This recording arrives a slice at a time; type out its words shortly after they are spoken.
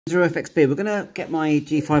0FXB, we're going to get my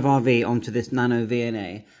G5RV onto this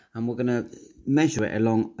NanoVNA and we're going to measure it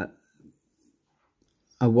along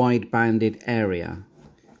a wide-banded area.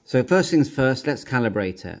 So first things first, let's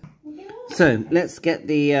calibrate it. So let's get it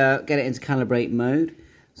into calibrate mode.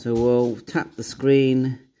 So we'll tap the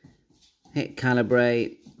screen, hit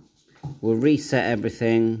calibrate, we'll reset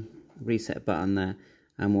everything, reset button there,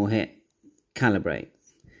 and we'll hit calibrate.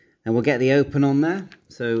 And we'll get the open on there.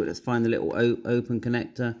 So let's find the little open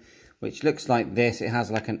connector, which looks like this. It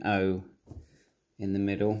has like an O in the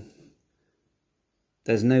middle.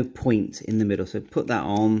 There's no point in the middle, so put that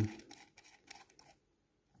on.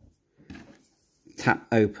 Tap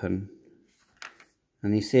open.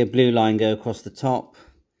 And you see a blue line go across the top.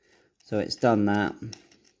 So it's done that.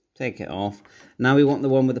 Take it off. Now we want the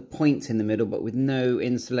one with the point in the middle, but with no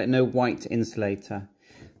white insulator.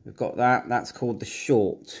 We've got that. That's called the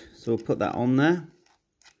short. So we'll put that on there.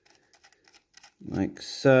 Like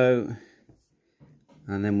so.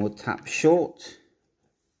 And then we'll tap short.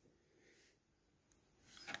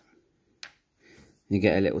 You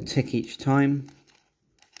get a little tick each time.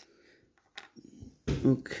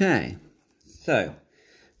 Okay. So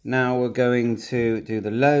now we're going to do the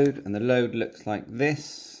load. And the load looks like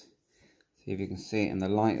this. See if you can see it in the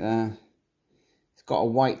light there. It's got a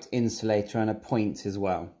white insulator and a point as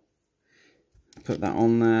well. Put that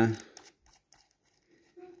on there.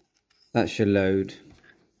 That's your load.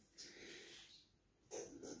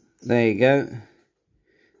 There you go.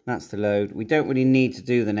 That's the load. We don't really need to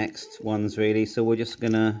do the next ones really, so we're just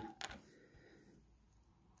gonna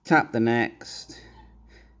tap the next,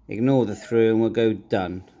 ignore the through, and we'll go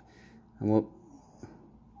done. And we'll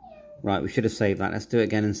right, we should have saved that. Let's do it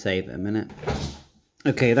again and save it a minute.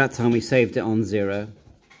 Okay, that time we saved it on 0.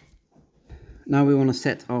 Now we want to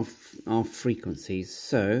set our frequencies.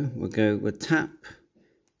 So we'll tap,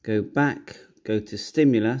 go back, go to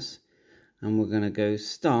stimulus, and we're going to go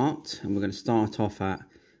start, and we're going to start off at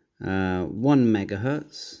 1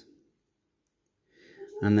 megahertz,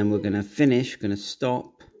 and then we're going to finish, going to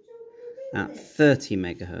stop at 30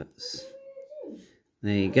 megahertz.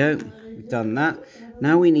 There you go, we've done that.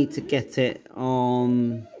 Now we need to get it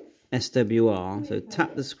on SWR, so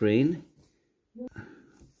tap the screen,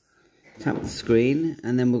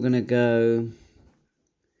 and then we're going to go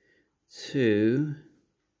to,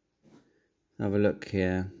 have a look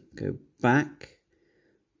here, go back,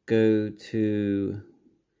 go to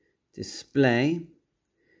display,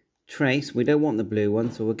 trace. We don't want the blue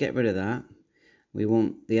one, so we'll get rid of that. We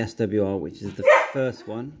want the SWR, which is the first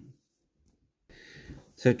one.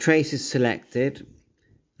 So trace is selected,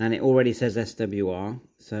 and it already says SWR.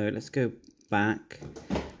 So let's go back,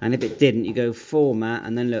 and if it didn't, you go format,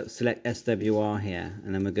 and then look, select SWR here,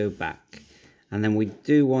 and then we'll go back. And then we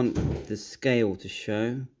do want the scale to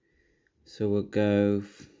show, so we'll go,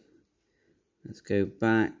 let's go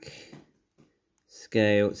back,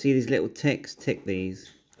 scale. See these little ticks? Tick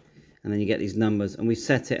these, and then you get these numbers, and we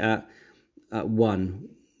set it at 1.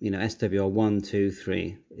 You know, SWR 1, 2,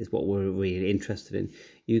 3 is what we're really interested in.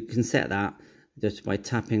 You can set that just by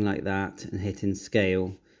tapping like that and hitting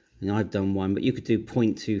scale. And I've done 1, but you could do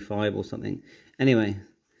 0.25 or something. Anyway,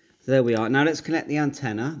 so there we are. Now let's connect the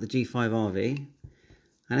antenna, the G5RV, and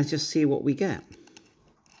let's just see what we get.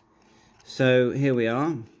 So here we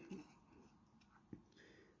are.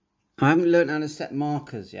 I haven't learned how to set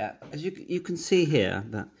markers yet. As you can see here,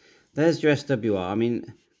 that there's your SWR. I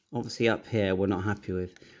mean, obviously up here we're not happy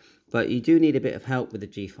with, but you do need a bit of help with the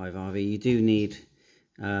G5RV. You do need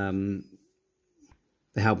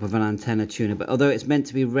the help of an antenna tuner, but although it's meant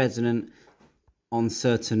to be resonant on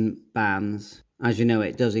certain bands, as you know,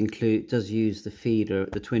 it does use the feeder,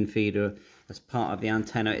 the twin feeder, as part of the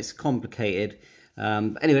antenna. It's complicated,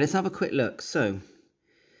 but anyway, let's have a quick look. So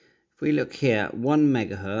if we look here, 1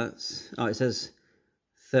 megahertz. Oh, it says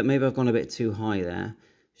that maybe I've gone a bit too high there.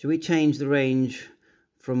 Should we change the range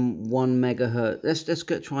from 1 megahertz? Let's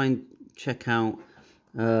go try and check out,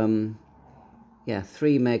 yeah,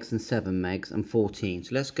 3 megs and 7 megs and 14.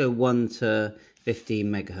 So let's go 1 to 15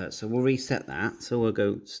 megahertz. So we'll reset that. So we'll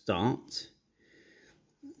go start,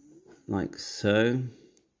 like so.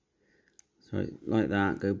 So like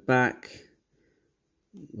that, go back.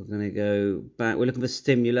 We're going to go back. We're looking for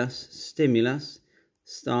stimulus,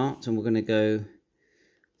 start, and we're going to go,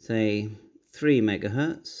 say, 3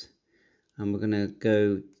 megahertz. And we're going to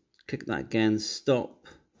go, click that again, stop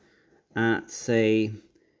at, say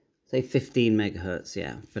 15 megahertz,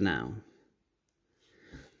 yeah, for now.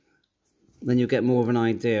 Then you'll get more of an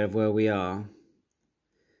idea of where we are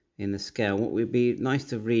in the scale. What would be nice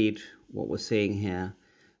to read what we're seeing here.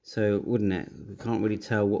 So, wouldn't it? We can't really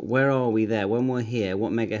tell. Where are we there? When we're here,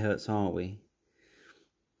 what megahertz are we?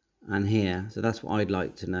 and here. So that's what I'd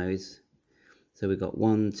like to know is, so we've got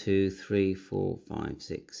 1, 2, 3, 4, 5,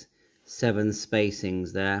 6, 7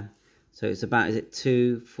 spacings there. So it's about, is it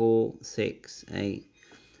 2, 4, 6, 8?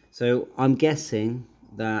 So I'm guessing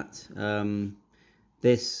that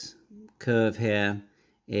this curve here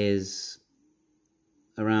is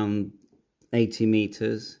around 80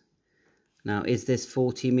 meters. Now, is this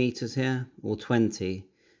 40 meters here or 20?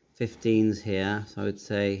 15's here, so I would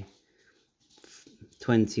say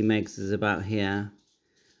 20 megs is about here.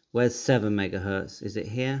 Where's 7 megahertz? Is it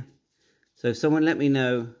here? So if someone let me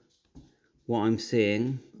know what I'm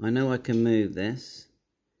seeing, I know I can move this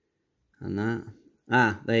and that.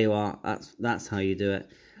 Ah, there you are. That's how you do it.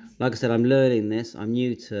 Like I said, I'm learning this. I'm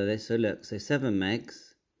new to this. So look, so 7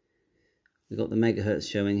 megs. We've got the megahertz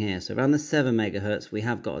showing here. So around the 7 megahertz, we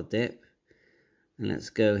have got a dip. And let's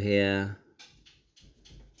go here.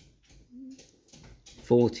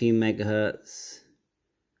 14 megahertz.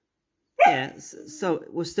 Yeah, so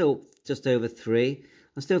we're still just over 3.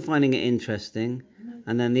 I'm still finding it interesting.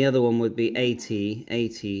 And then the other one would be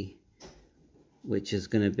 80, which is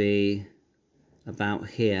going to be about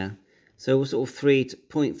here. So we're sort of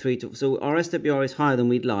 0.3. So our SWR is higher than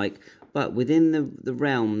we'd like, but within the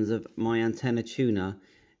realms of my antenna tuner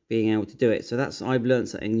being able to do it. So that's, I've learned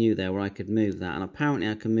something new there where I could move that. And apparently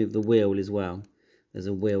I can move the wheel as well. There's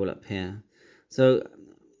a wheel up here. So,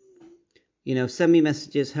 you know, send me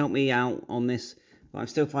messages, help me out on this. But I'm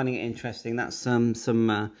still finding it interesting. That's some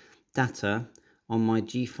data on my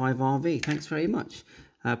G5RV. Thanks very much.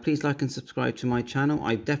 Please like and subscribe to my channel.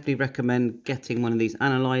 I definitely recommend getting one of these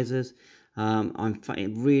analyzers.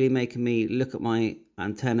 It really making me look at my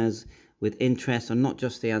antennas with interest, and not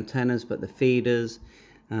just the antennas, but the feeders,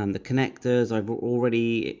 the connectors. I've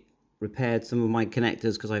already repaired some of my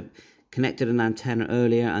connectors because I've connected an antenna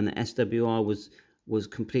earlier and the SWR was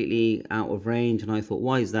completely out of range, and I thought,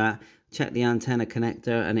 why is that? Check the antenna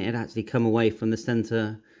connector, and it had actually come away from the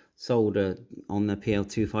center solder on the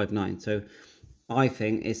PL259. So I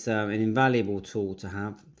think it's an invaluable tool to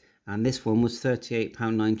have, and this one was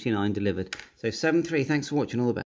 £38.99 delivered. So 7.3, thanks for watching, all the best.